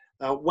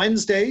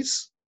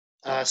 Wednesdays,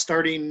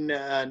 starting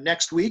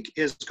next week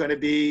is going to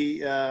be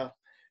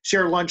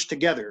share lunch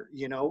together.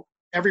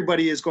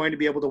 Everybody is going to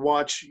be able to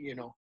watch,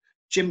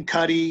 Jim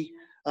Cuddy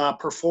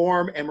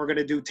perform, and we're going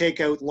to do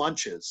takeout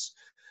lunches.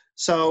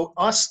 So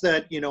us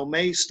that,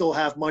 may still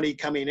have money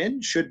coming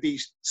in should be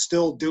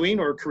still doing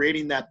or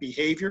creating that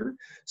behavior,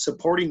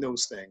 supporting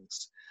those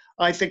things.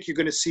 I think you're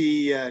going to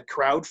see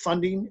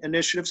crowdfunding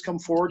initiatives come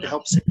forward to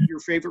help save your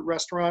favorite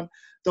restaurant.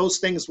 Those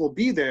things will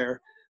be there.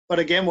 But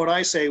again, what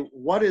I say,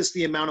 what is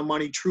the amount of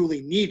money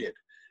truly needed?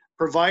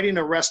 Providing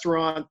a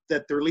restaurant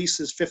that their lease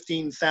is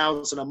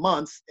 $15,000 a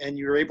month and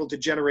you're able to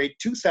generate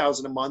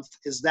 $2,000 a month,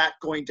 is that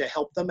going to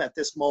help them at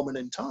this moment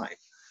in time?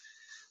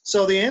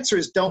 So the answer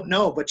is don't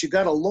know, but you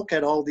got to look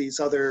at all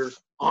these other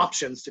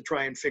options to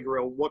try and figure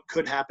out what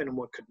could happen and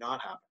what could not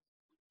happen.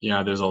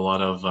 Yeah, there's a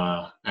lot of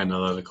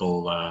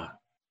analytical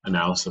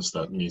analysis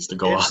that needs to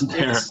go on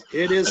there.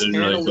 It is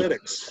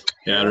analytics.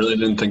 I really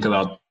didn't think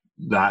about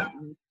that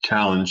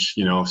challenge.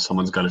 If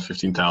someone's got a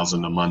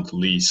 $15,000 a month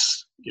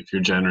lease, if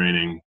you're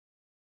generating,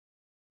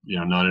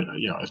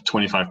 if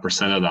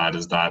 25% of that,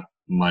 is that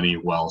money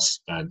well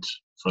spent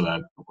for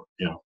that,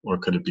 or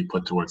could it be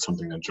put towards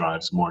something that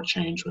drives more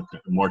change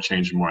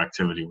and more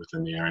activity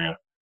within the area?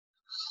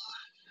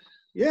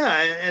 Yeah,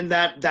 and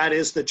that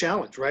is the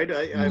challenge, right?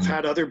 I've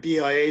had other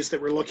BIAs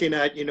that we're looking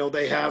at,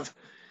 they have,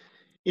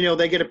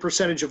 they get a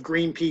percentage of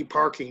green P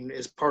parking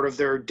as part of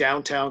their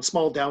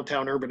small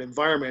downtown urban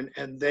environment,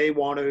 and they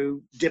want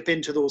to dip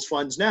into those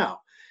funds now.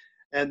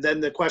 And then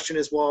the question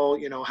is, well,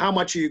 how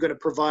much are you going to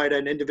provide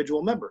an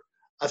individual member?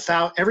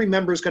 Every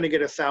member is going to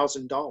get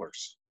 $1,000.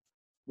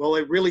 Well,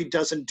 it really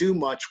doesn't do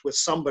much with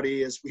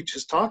somebody, as we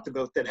just talked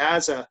about, that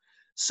has a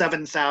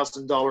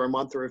 $7,000 a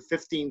month or a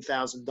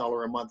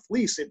 $15,000 a month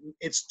lease.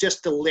 It's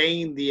just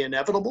delaying the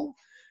inevitable.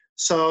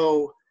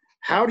 So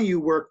how do you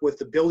work with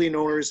the building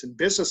owners and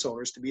business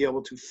owners to be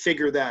able to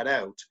figure that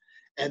out?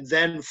 And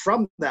then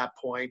from that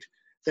point,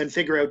 then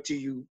figure out, do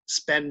you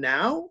spend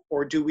now,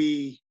 or do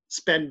we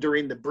spend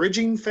during the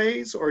bridging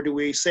phase, or do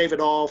we save it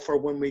all for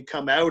when we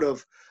come out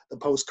of the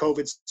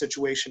post-COVID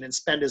situation and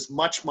spend as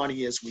much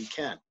money as we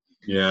can?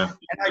 Yeah.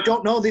 And I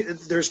don't know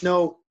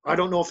I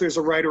don't know if there's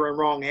a right or a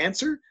wrong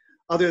answer,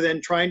 other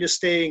than trying to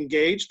stay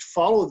engaged,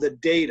 follow the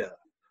data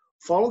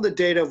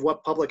of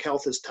what public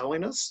health is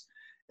telling us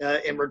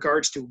in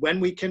regards to when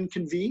we can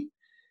convene.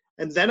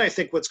 And then I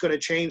think what's going to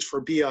change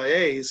for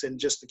BIAs and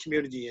just the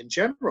community in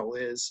general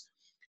is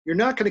you're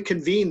not going to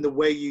convene the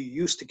way you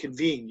used to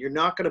convene. You're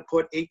not going to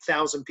put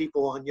 8,000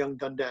 people on Yonge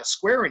Dundas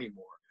Square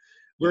anymore.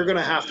 We're going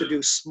to have to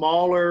do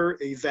smaller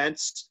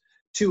events,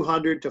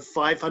 200 to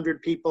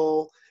 500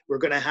 people. We're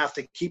going to have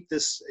to keep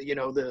this,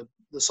 the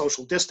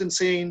social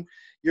distancing.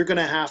 You're going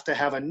to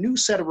have a new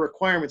set of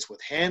requirements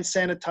with hand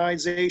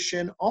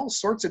sanitization, all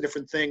sorts of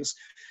different things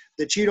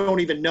that you don't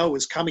even know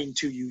is coming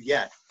to you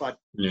yet. But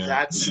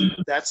that's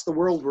the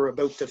world we're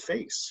about to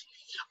face.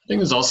 I think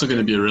there's also going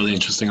to be a really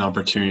interesting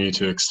opportunity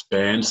to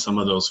expand some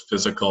of those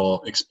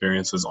physical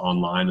experiences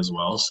online as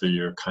well. So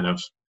you're kind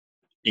of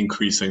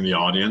increasing the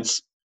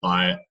audience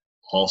by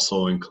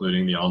also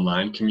including the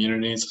online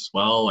communities as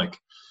well.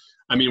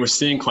 We're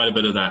seeing quite a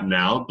bit of that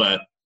now,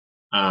 but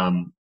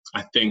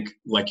I think,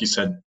 like you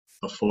said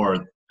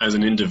before, as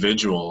an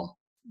individual,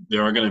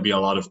 there are going to be a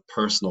lot of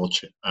personal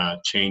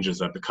changes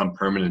that become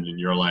permanent in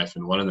your life.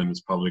 And one of them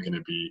is probably going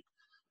to be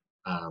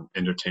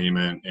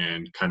entertainment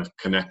and kind of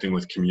connecting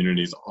with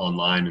communities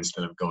online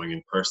instead of going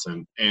in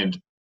person. And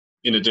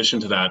in addition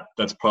to that,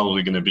 that's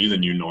probably going to be the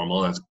new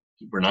normal.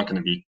 We're not going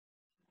to be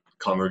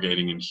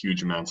congregating in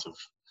huge amounts of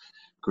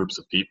groups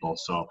of people.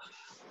 So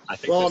I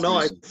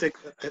think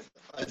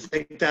I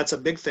think that's a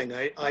big thing.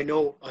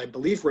 I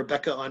believe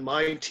Rebecca on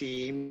my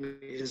team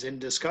is in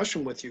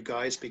discussion with you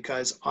guys,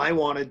 because I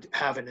want to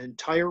have an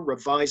entire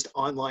revised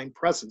online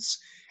presence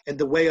in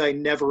the way I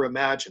never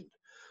imagined.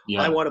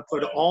 I want to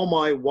put all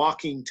my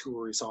walking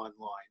tours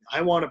online.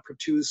 I want to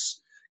produce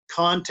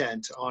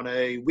content on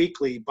a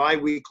weekly,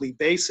 bi-weekly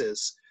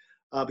basis,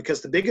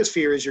 because the biggest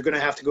fear is you're going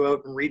to have to go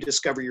out and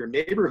rediscover your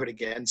neighborhood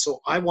again. So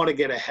I want to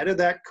get ahead of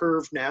that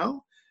curve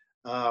now,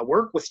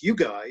 work with you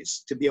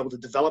guys to be able to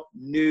develop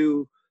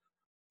new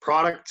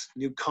product,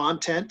 new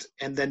content,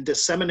 and then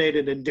disseminate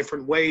it in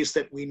different ways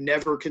that we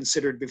never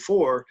considered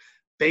before,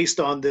 based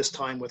on this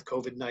time with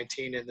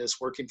COVID-19 and this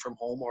working from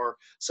home or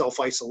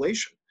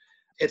self-isolation.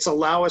 It's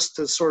allow us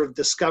to sort of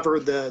discover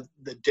the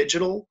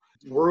digital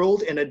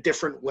world in a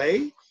different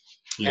way.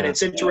 Yeah. And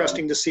it's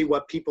interesting to see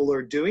what people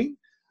are doing.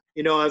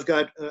 I've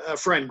got a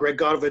friend, Greg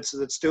Godovitz,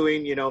 that's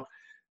doing,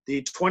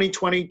 the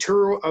 2020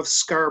 tour of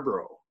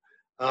Scarborough.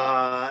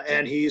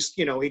 And he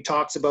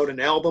talks about an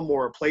album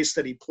or a place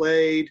that he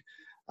played,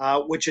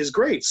 which is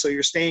great. So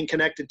you're staying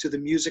connected to the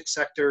music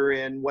sector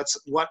and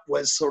what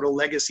was sort of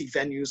legacy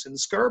venues in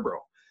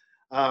Scarborough.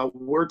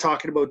 We're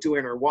talking about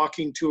doing our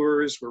walking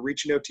tours. We're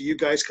reaching out to you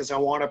guys because I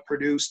want to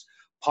produce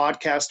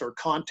podcast or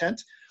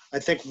content. I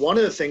think one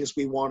of the things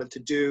we wanted to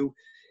do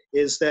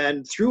is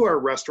then through our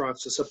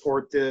restaurants to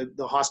support the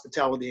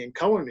hospitality and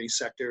culinary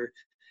sector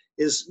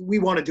is we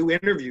want to do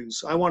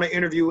interviews. I want to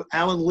interview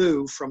Alan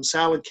Liu from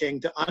Salad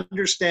King to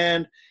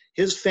understand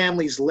his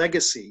family's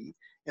legacy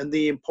and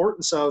the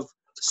importance of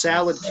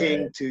Salad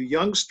King to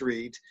Yonge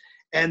Street,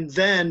 and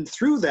then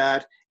through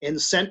that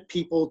incent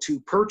people to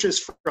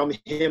purchase from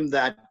him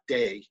that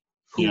day,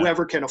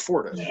 whoever can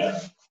afford it.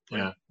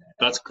 Yeah,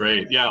 that's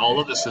great. Yeah, all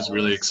of this is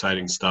really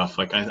exciting stuff.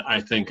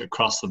 I think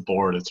across the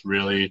board, it's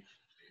really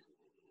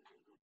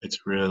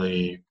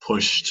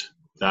pushed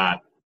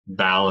that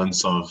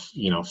balance of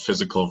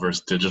physical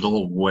versus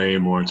digital way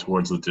more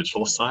towards the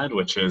digital side,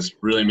 which is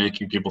really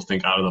making people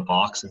think out of the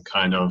box and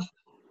kind of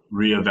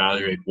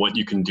reevaluate what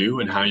you can do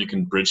and how you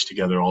can bridge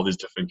together all these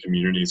different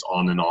communities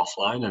on and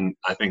offline. And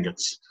I think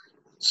it's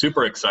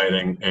super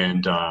exciting,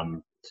 and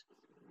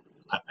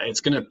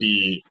it's going to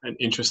be an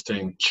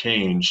interesting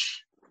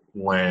change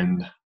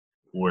when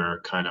we're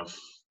kind of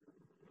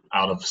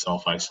out of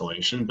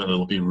self-isolation, but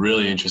it'll be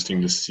really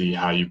interesting to see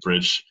how you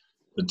bridge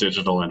the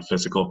digital and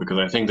physical, because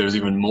I think there's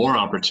even more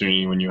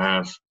opportunity when you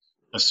have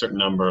a certain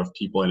number of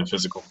people in a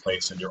physical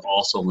place and you're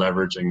also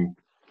leveraging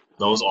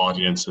those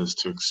audiences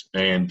to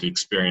expand the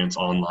experience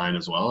online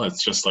as well.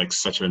 It's just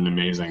such an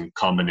amazing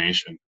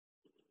combination.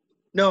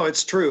 No,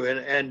 it's true.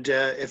 And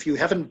if you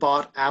haven't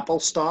bought Apple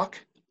stock,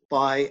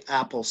 buy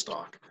Apple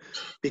stock,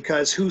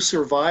 because who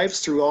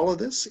survives through all of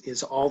this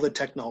is all the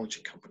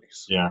technology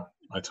companies. Yeah,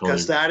 I totally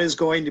because agree. that is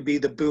going to be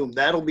the boom.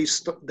 That'll be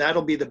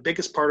the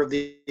biggest part of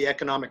the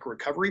economic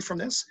recovery from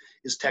this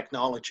is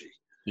technology.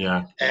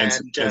 Yeah, And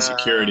and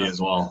security as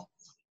well.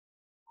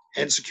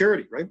 and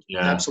security, right?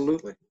 Yeah,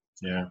 Absolutely.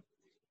 yeah.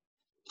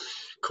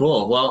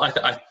 Cool. Well,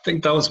 I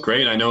think that was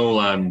great. I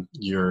know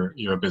you're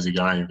a busy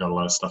guy. You've got a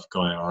lot of stuff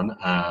going on,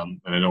 and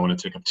I don't want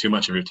to take up too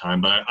much of your time.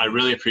 But I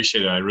really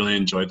appreciate it. I really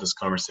enjoyed this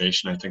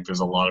conversation. I think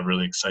there's a lot of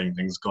really exciting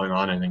things going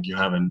on. I think you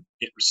have a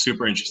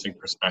super interesting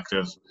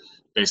perspective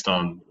based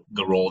on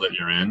the role that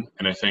you're in,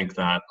 and I think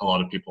that a lot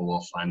of people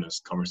will find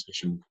this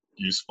conversation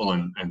useful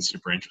and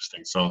super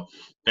interesting. So,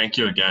 thank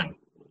you again.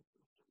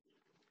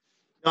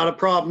 Not a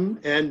problem.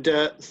 And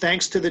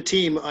thanks to the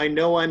team. I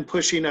know I'm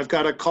pushing. I've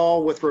got a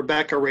call with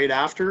Rebecca right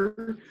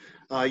after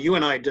you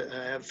and I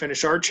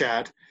finish our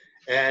chat.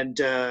 And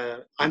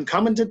I'm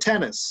coming to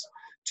tennis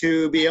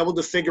to be able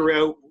to figure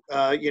out,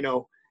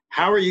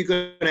 how are you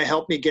going to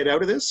help me get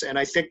out of this? And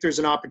I think there's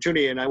an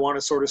opportunity, and I want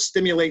to sort of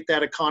stimulate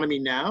that economy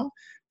now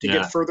to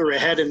get further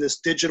ahead in this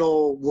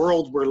digital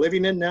world we're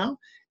living in now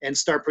and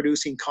start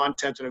producing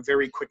content on a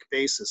very quick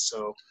basis.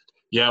 So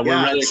yeah,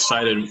 we're really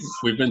excited.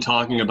 We've been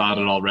talking about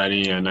it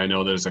already, and I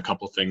know there's a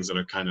couple things that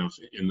are kind of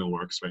in the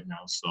works right now.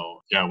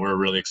 So yeah, we're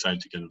really excited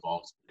to get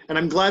involved. And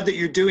I'm glad that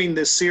you're doing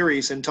this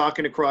series and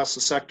talking across the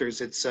sectors.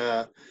 It's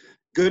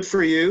good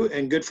for you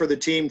and good for the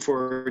team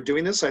for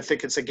doing this. I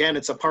think it's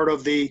a part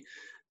of the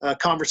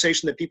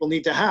conversation that people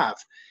need to have.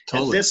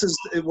 Totally. And this is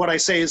what I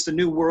say is the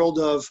new world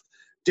of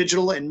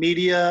digital and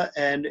media,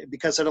 and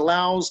because it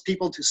allows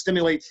people to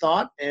stimulate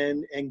thought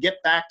and get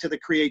back to the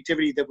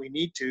creativity that we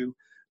need to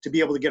be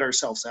able to get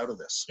ourselves out of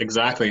this.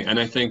 Exactly. And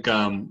I think,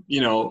 the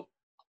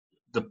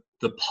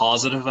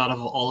positive out of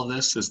all of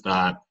this is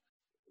that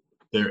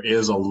there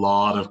is a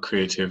lot of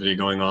creativity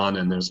going on,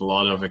 and there's a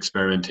lot of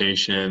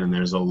experimentation, and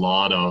there's a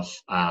lot of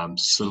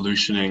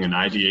solutioning and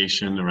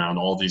ideation around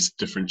all these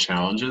different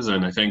challenges.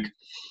 And I think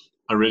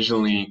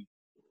originally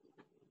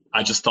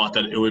I just thought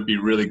that it would be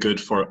really good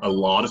for a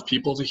lot of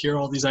people to hear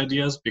all these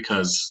ideas,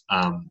 because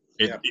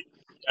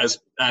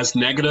as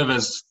negative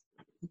as,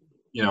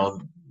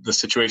 the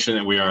situation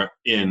that we are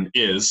in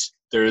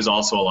there is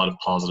also a lot of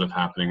positive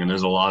happening, and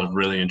there's a lot of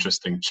really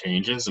interesting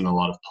changes and a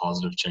lot of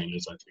positive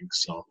changes, I think.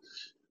 So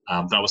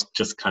that was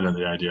just kind of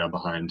the idea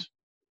behind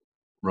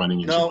running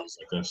interviews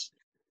like this.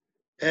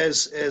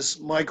 As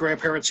my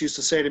grandparents used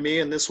to say to me,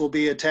 and this will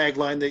be a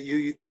tagline that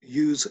you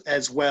use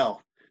as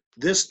well,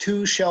 this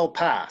too shall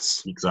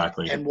pass.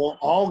 Exactly. And we'll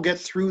all get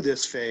through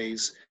this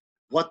phase.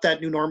 What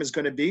that new norm is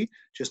going to be,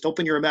 just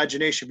open your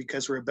imagination,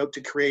 because we're about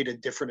to create a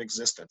different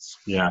existence.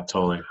 Yeah,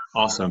 totally.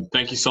 Awesome.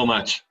 Thank you so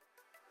much.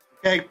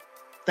 Okay.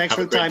 Thanks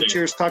for the time.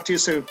 Cheers. Talk to you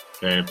soon.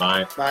 Okay,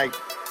 bye. Bye.